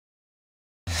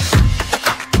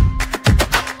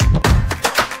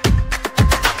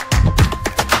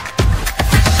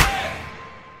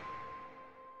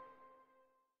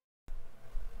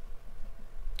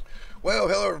Well,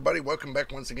 hello everybody. Welcome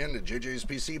back once again to JJ's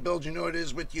PC Build. You know it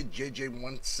is with you, JJ,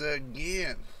 once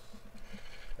again.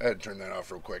 I had to turn that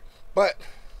off real quick. But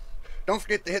don't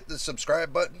forget to hit the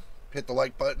subscribe button, hit the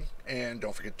like button, and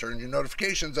don't forget to turn your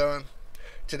notifications on.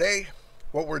 Today,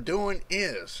 what we're doing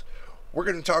is we're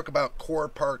going to talk about core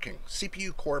parking,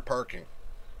 CPU core parking.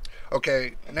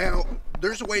 Okay, now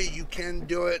there's a way you can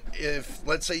do it if,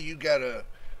 let's say, you got a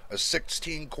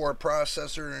 16 core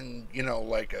processor and, you know,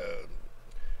 like a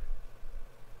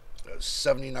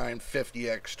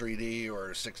 7950X3D or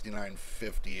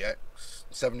 6950X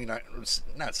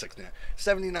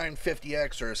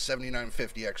 7950X or a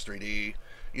 7950X3D,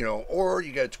 you know, or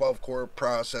you got a 12 core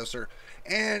processor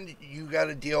and you got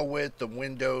to deal with the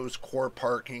Windows core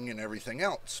parking and everything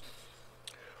else.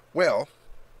 Well,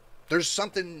 there's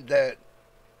something that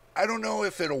I don't know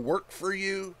if it'll work for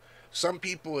you. Some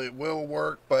people it will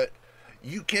work, but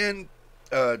you can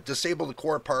disable the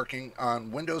core parking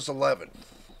on Windows 11.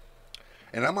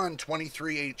 And I'm on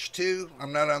 23H2.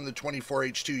 I'm not on the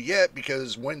 24H2 yet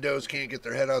because Windows can't get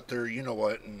their head out there, you know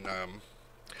what, and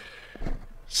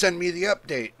send me the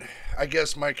update. I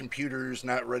guess my computer's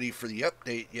not ready for the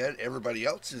update yet. Everybody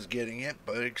else is getting it,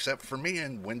 but except for me,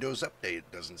 and Windows Update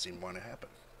doesn't seem to want to happen.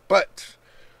 But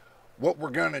what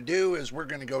we're going to do is we're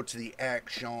going to go to the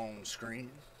Action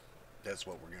screen. That's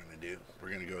what we're going to do. We're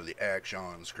going to go to the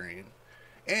Action screen.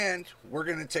 And we're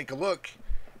going to take a look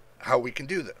how we can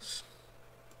do this.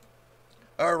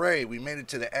 Alright, we made it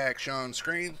to the Action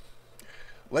screen.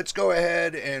 Let's go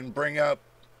ahead and bring up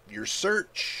your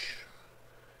search.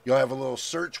 You'll have a little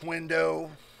search window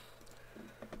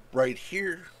right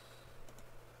here.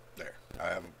 There, I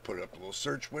have put up a little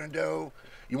search window.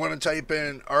 You want to type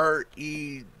in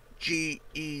REGEDIT,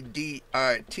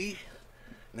 and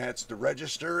that's the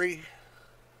registry.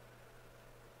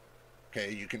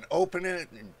 Okay, you can open it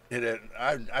and hit it.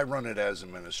 I run it as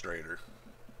administrator.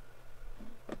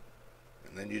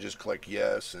 And then you just click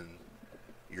yes, and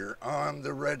you're on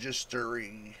the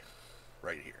registry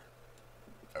right here.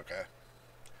 Okay.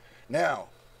 Now,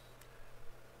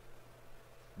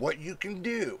 what you can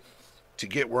do to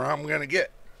get where I'm going to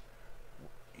get,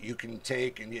 you can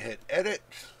take and you hit edit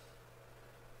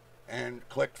and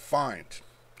click find.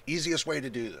 Easiest way to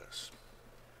do this.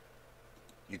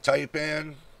 You type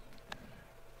in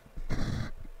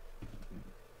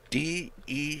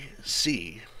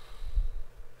DEC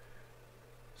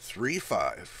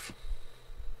 35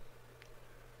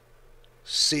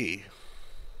 C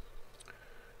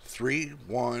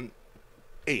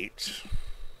 318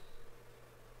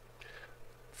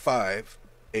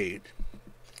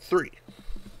 583,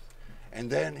 and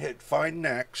then hit find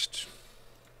next.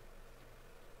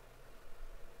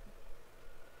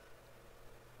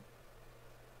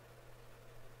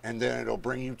 And then it'll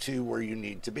bring you to where you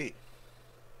need to be.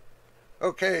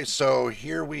 Okay, so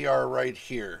here we are right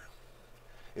here.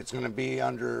 It's going to be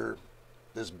under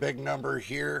this big number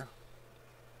here.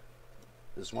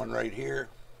 This one right here.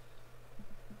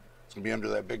 It's going to be under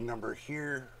that big number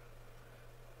here.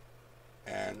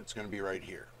 And it's going to be right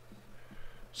here.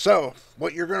 So,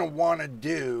 what you're going to want to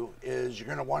do is you're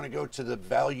going to want to go to the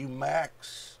value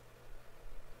max.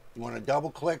 You want to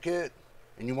double click it.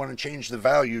 And you want to change the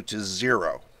value to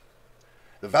 0.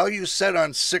 The value is set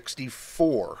on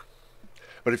 64.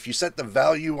 But if you set the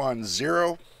value on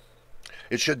 0,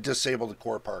 it should disable the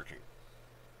core parking.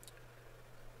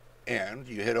 And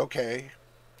you hit OK.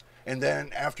 And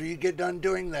then after you get done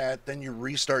doing that, then you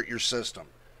restart your system.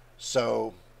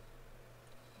 So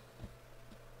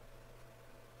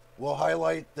we'll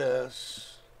highlight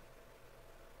this.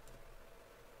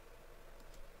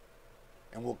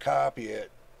 And we'll copy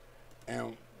it.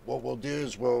 And what we'll do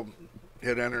is we'll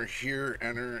hit enter here,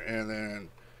 enter, and then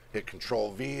hit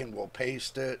Control V, and we'll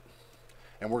paste it.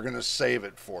 And we're going to save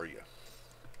it for you.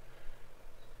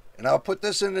 And I'll put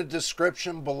this in the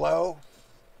description below,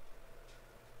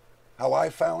 how I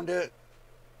found it.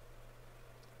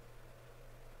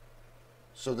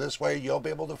 So this way you'll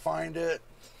be able to find it.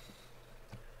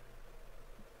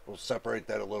 We'll separate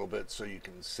that a little bit so you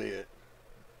can see it.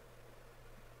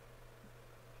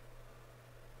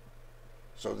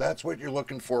 So that's what you're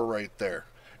looking for right there.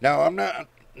 Now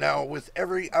with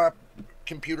every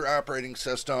computer operating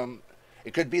system,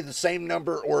 it could be the same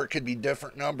number or it could be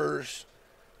different numbers.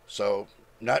 So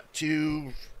not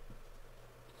too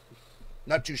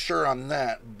sure on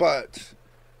that, but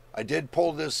I did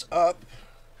pull this up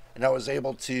and I was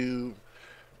able to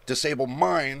disable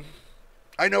mine.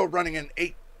 I know running an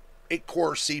 8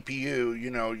 core CPU, you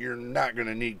know, you're not going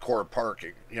to need core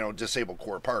parking, you know, disable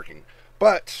core parking.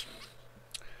 But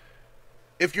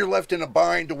if you're left in a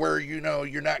bind to where, you know,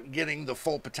 you're not getting the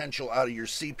full potential out of your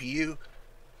CPU,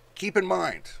 keep in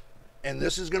mind, and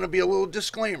this is going to be a little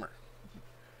disclaimer,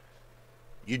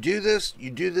 you do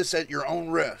this at your own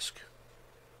risk.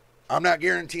 I'm not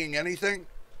guaranteeing anything.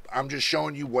 I'm just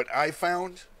showing you what I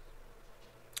found.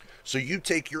 So you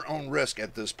take your own risk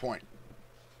at this point.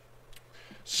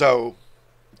 So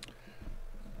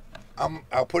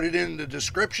I'll put it in the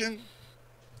description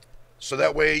so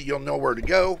that way you'll know where to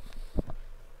go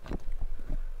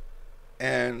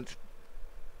and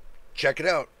check it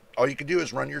out. All you can do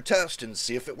is run your test and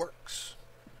see if it works.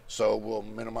 So we'll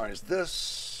minimize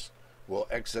this. We'll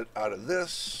exit out of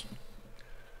this.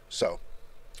 So,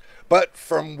 but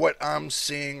from what I'm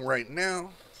seeing right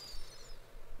now,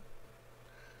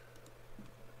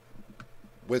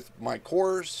 with my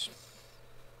cores,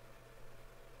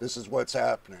 this is what's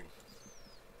happening.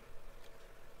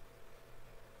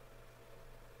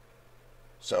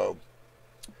 So,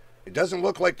 it doesn't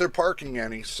look like they're parking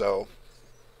any, so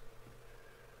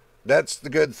that's the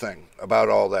good thing about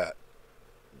all that.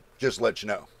 Just to let you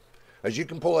know. As you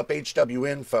can pull up HW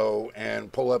info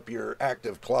and pull up your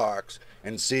active clocks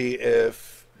and see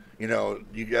if, you know,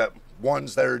 you got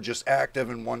ones that are just active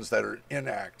and ones that are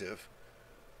inactive.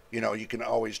 You know, you can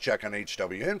always check on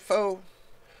HW info.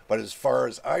 But as far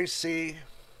as I see,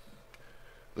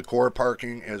 the core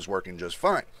parking is working just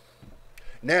fine.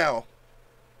 Now,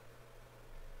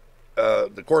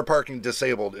 the core parking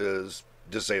disabled is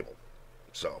disabled.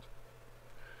 So,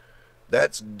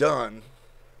 that's done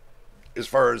as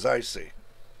far as I see.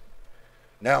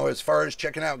 Now, as far as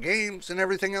checking out games and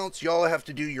everything else, y'all have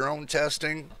to do your own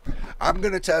testing. I'm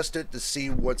going to test it to see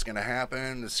what's going to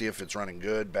happen, to see if it's running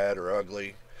good, bad, or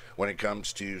ugly when it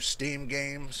comes to Steam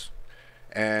games.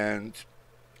 And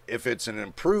if it's an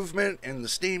improvement in the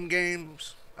Steam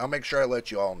games, I'll make sure I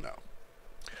let you all know.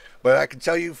 But I can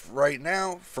tell you right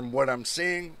now, from what I'm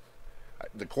seeing,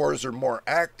 the cores are more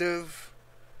active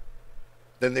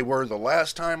than they were the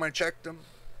last time I checked them.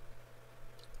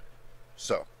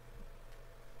 So,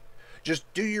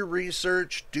 just do your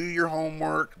research, do your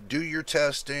homework, do your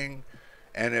testing,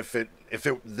 and if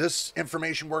this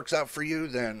information works out for you,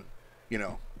 then, you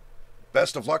know,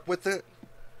 best of luck with it.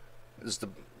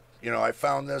 I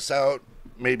found this out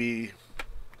maybe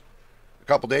a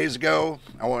couple days ago.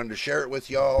 I wanted to share it with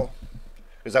y'all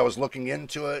because I was looking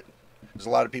into it. Because a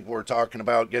lot of people were talking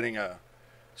about getting a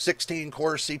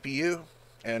 16-core CPU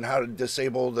and how to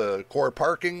disable the core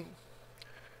parking.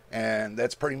 And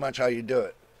that's pretty much how you do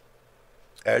it.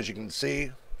 As you can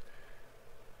see,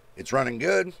 it's running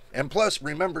good. And plus,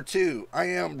 remember too, I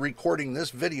am recording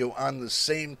this video on the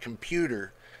same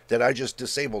computer that I just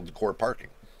disabled the core parking.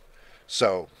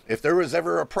 So, if there was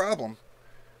ever a problem,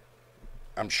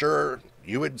 I'm sure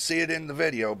you would see it in the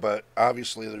video, but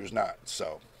obviously there's not.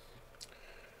 So,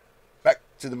 back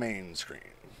to the main screen.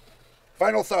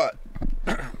 Final thought.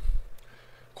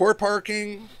 Core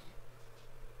parking,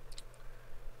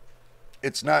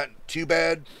 it's not too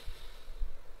bad.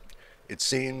 It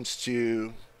seems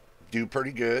to do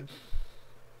pretty good.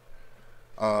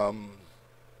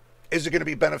 Is it going to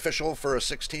be beneficial for a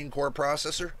 16-core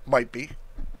processor? Might be.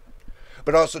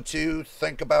 But also, to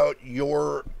think about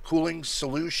your cooling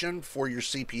solution for your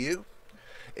CPU.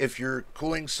 If your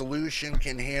cooling solution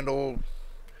can handle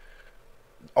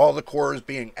all the cores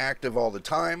being active all the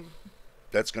time,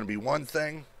 that's going to be one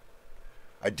thing.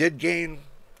 I did gain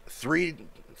 3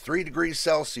 degrees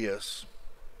Celsius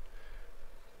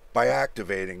by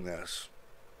activating this.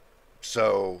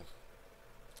 So,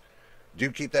 do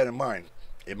keep that in mind.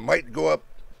 It might go up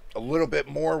a little bit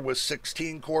more with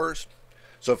 16 cores.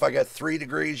 So if I got 3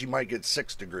 degrees, you might get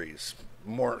 6 degrees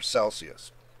more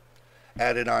Celsius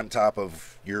added on top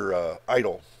of your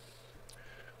idle.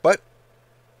 But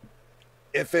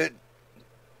if it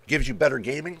gives you better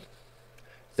gaming,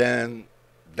 then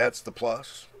that's the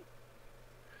plus.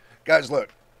 Guys, look.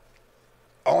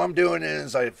 All I'm doing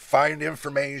is I find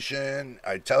information,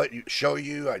 I tell it, show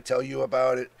you, I tell you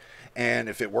about it, and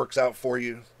if it works out for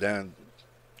you, then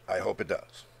I hope it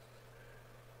does.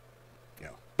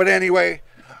 But anyway,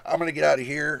 I'm going to get out of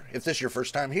here. If this is your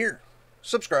first time here,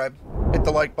 subscribe, hit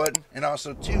the like button, and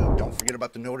also, too, don't forget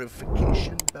about the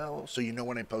notification bell so you know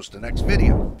when I post the next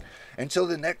video. Until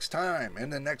the next time, in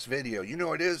the next video, you know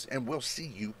what it is, and we'll see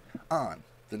you on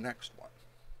the next one.